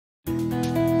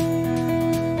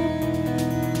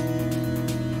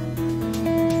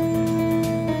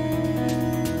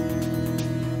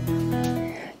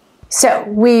So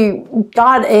we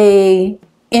got a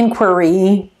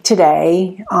inquiry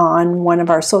today on one of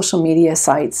our social media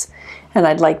sites, and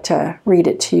I'd like to read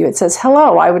it to you. It says,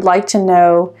 "Hello, I would like to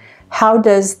know, how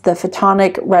does the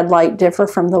Photonic red light differ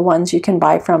from the ones you can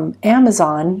buy from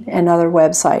Amazon and other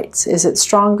websites? Is it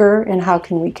stronger, and how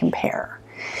can we compare?"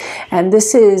 And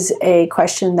this is a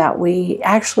question that we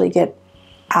actually get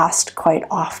asked quite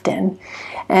often.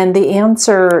 And the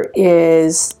answer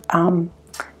is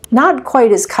not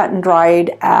quite as cut and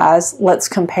dried as let's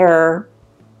compare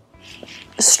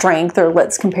strength or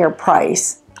let's compare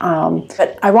price.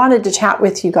 But I wanted to chat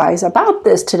with you guys about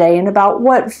this today and about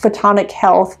what Photonic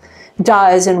Health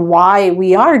does and why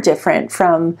we are different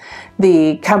from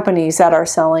the companies that are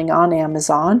selling on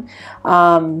Amazon.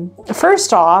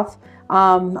 First off,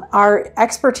 our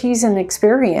expertise and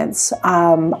experience.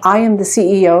 I am the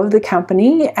CEO of the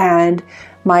company, and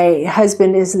my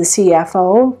husband is the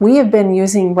CFO. We have been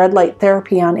using red light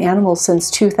therapy on animals since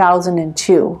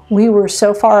 2002. We were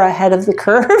so far ahead of the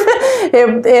curve.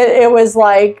 It was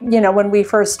like, when we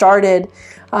first started,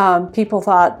 people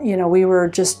thought, we were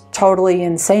just totally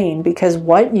insane because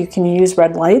you can use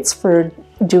red lights for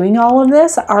doing all of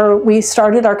this? We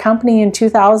started our company in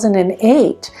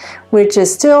 2008, which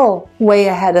is still way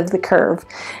ahead of the curve.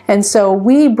 And so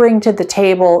we bring to the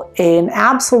table an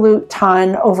absolute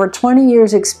ton, over 20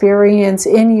 years experience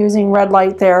in using red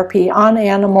light therapy on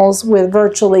animals with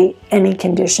virtually any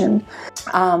condition.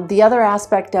 The other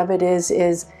aspect of it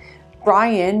is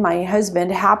Brian, my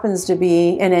husband, happens to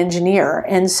be an engineer.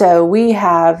 And so we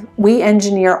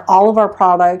engineer all of our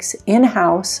products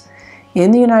in-house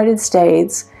in the United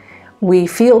States. We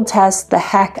field test the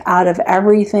heck out of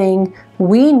everything.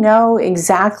 We know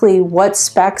exactly what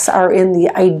specs are in the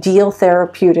ideal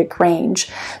therapeutic range.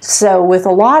 So with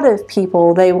a lot of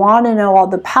people, they want to know all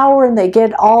the power and they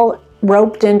get all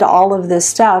roped into all of this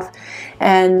stuff.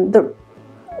 And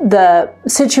the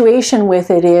situation with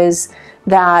it is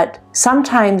that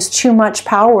sometimes too much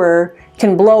power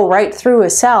can blow right through a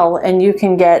cell, and you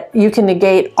can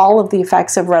negate all of the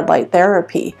effects of red light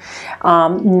therapy.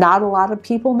 Not a lot of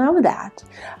people know that,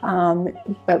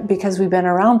 but because we've been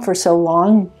around for so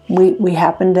long, we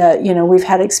happen to, we've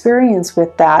had experience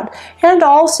with that. And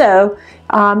also,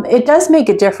 it does make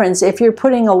a difference if you're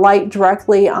putting a light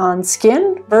directly on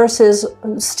skin versus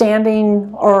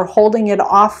standing or holding it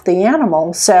off the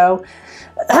animal. So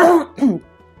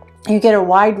you get a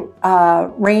wide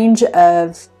range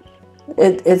of.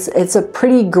 It's a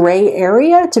pretty gray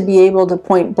area to be able to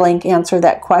point blank answer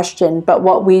that question. But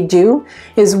what we do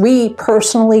is we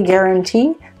personally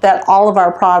guarantee that all of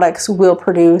our products will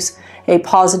produce a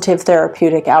positive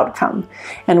therapeutic outcome.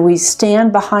 And we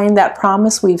stand behind that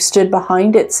promise. We've stood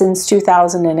behind it since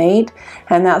 2008.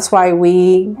 And that's why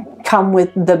we come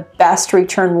with the best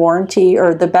return warranty,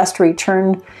 or the best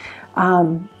return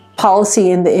policy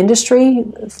in the industry,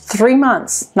 3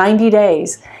 months, 90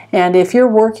 days. And if you're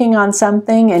working on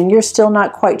something and you're still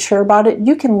not quite sure about it,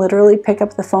 you can literally pick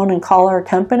up the phone and call our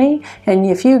company. And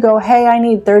if you go, "Hey, I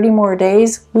need 30 more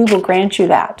days," we will grant you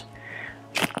that,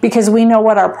 because we know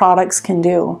what our products can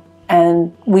do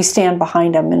and we stand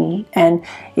behind them. And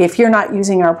if you're not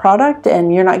using our product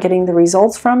and you're not getting the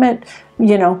results from it,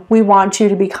 we want you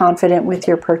to be confident with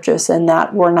your purchase and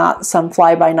that we're not some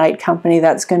fly-by-night company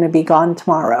that's going to be gone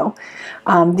tomorrow.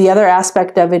 The other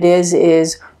aspect of it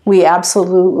is we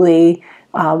absolutely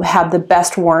have the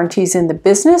best warranties in the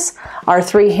business. Our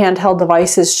 3 handheld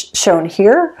devices shown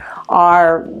here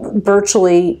are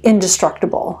virtually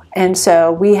indestructible. And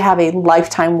so we have a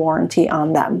lifetime warranty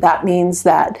on them. That means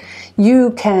that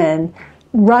you can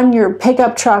run your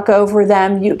pickup truck over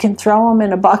them, you can throw them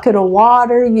in a bucket of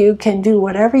water, you can do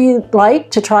whatever you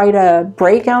like to try to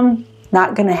break them.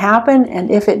 Not going to happen. And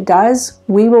if it does,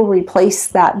 we will replace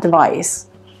that device.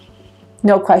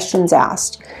 No questions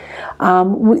asked.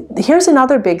 Here's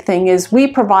another big thing is we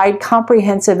provide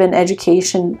comprehensive and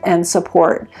education and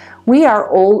support. We are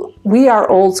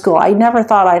old school. I never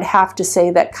thought I'd have to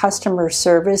say that customer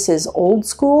service is old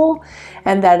school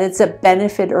and that it's a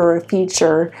benefit or a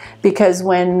feature, because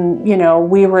when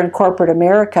we were in corporate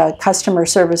America, customer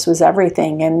service was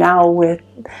everything. And now with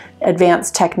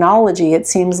advanced technology, it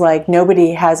seems like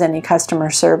nobody has any customer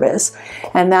service.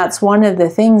 And that's one of the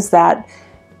things that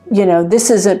this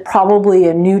isn't probably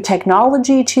a new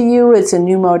technology to you. It's a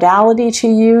new modality to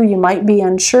you. You might be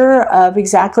unsure of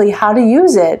exactly how to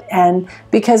use it. And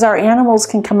because our animals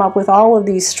can come up with all of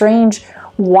these strange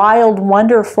wild,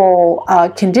 wonderful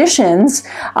conditions,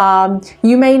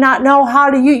 you may not know how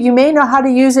to use. You may know how to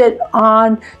use it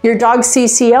on your dog's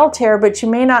CCL tear, but you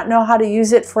may not know how to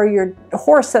use it for your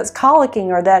horse that's colicking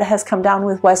or that has come down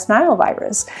with West Nile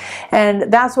virus.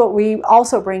 And that's what we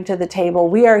also bring to the table.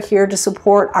 We are here to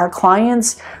support our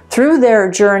clients through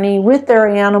their journey with their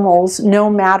animals, no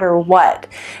matter what.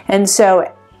 And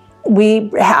so we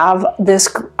have this,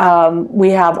 we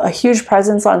have a huge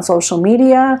presence on social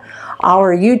media.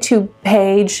 Our YouTube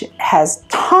page has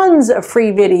tons of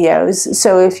free videos.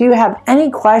 So if you have any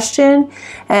question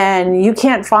and you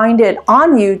can't find it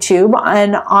on YouTube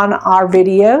and on our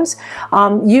videos,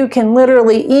 you can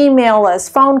literally email us,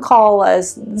 phone call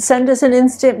us, send us an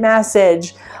instant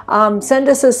message, send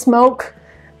us a smoke,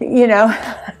 you know,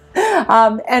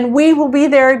 and we will be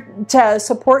there to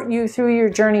support you through your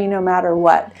journey no matter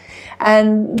what.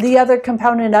 And the other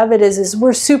component of it is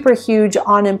we're super huge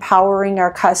on empowering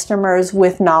our customers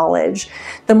with knowledge.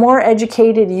 The more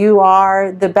educated you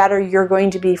are, the better you're going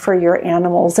to be for your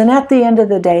animals. And at the end of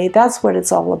the day, that's what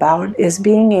it's all about, is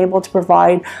being able to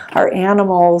provide our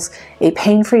animals a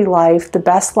pain-free life, the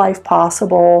best life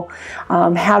possible,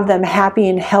 have them happy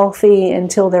and healthy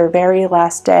until their very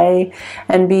last day,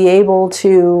 and be able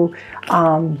to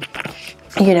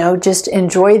you know, just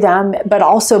enjoy them, but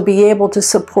also be able to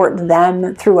support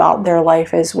them throughout their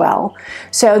life as well.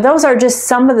 So those are just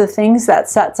some of the things that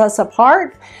sets us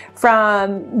apart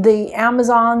from the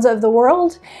Amazons of the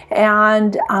world.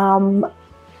 And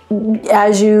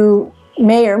as you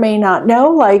may or may not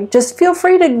know, like, just feel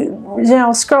free to, you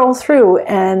know, scroll through.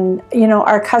 And, you know,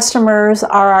 our customers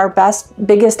are our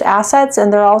biggest assets,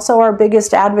 and they're also our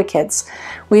biggest advocates.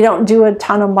 We don't do a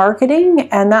ton of marketing,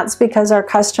 and that's because our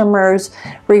customers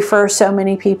refer so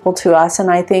many people to us. And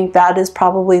I think that is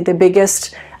probably the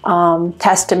biggest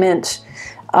testament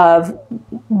of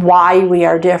why we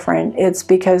are different. It's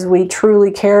because we truly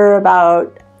care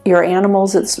about your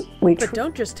animals. But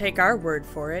don't just take our word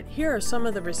for it. Here are some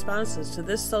of the responses to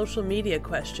this social media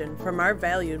question from our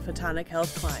valued Photonic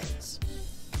Health clients.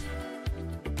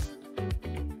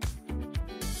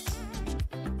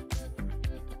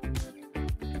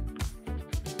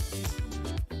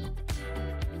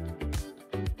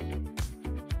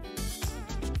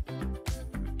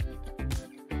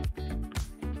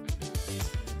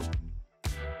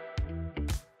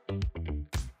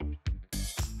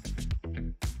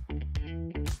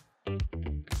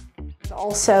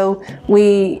 Also,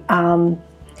 we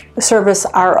service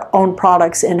our own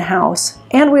products in-house,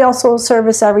 and we also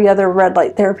service every other red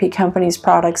light therapy company's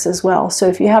products as well. So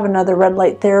if you have another red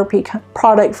light therapy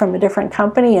product from a different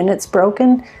company and it's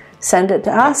broken, send it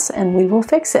to us and we will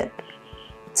fix it.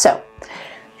 So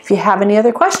if you have any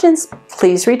other questions,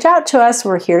 please reach out to us.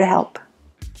 We're here to help.